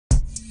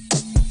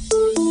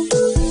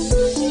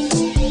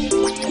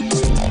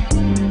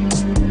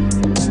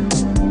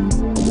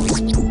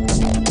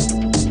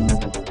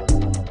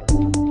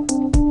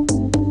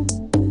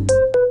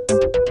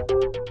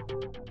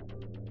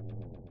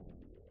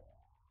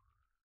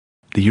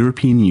The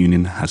European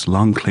Union has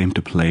long claimed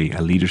to play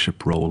a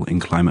leadership role in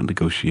climate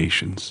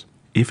negotiations.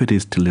 If it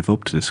is to live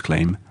up to this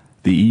claim,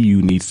 the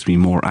EU needs to be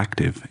more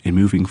active in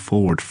moving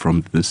forward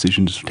from the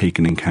decisions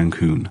taken in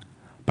Cancun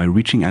by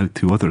reaching out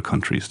to other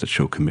countries that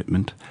show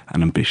commitment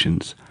and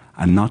ambitions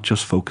and not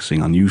just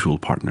focusing on usual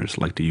partners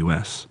like the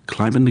US.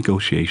 Climate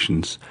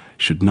negotiations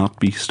should not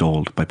be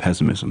stalled by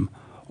pessimism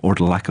or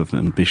the lack of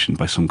ambition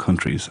by some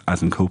countries,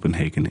 as in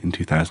Copenhagen in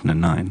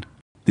 2009.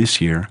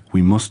 This year,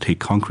 we must take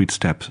concrete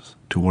steps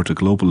towards a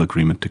global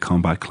agreement to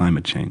combat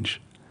climate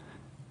change.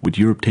 With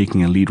Europe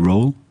taking a lead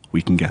role,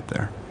 we can get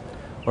there.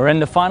 We're in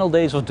the final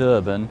days of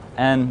Durban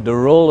and the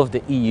role of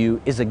the EU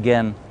is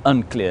again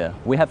unclear.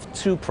 We have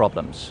two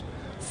problems.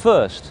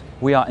 First,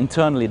 we are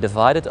internally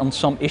divided on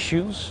some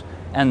issues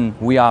and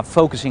we are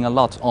focusing a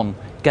lot on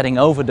getting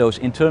over those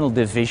internal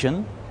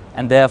division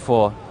and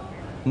therefore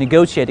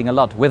negotiating a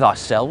lot with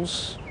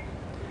ourselves.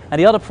 And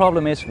the other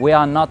problem is we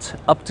are not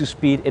up to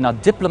speed in our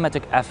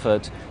diplomatic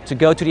effort to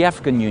go to the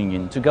African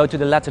Union, to go to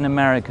the Latin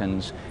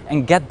Americans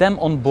and get them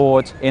on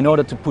board in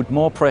order to put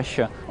more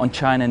pressure on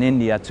China and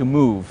India to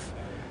move.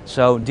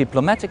 So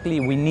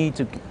diplomatically we need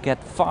to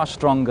get far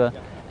stronger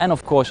and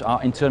of course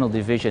our internal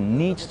division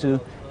needs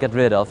to get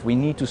rid of. We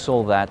need to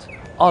solve that.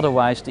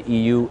 Otherwise the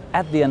EU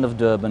at the end of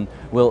Durban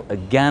will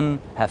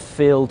again have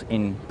failed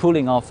in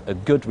pulling off a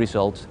good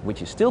result,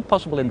 which is still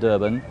possible in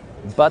Durban,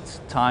 but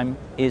time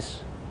is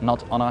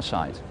not on our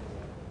side.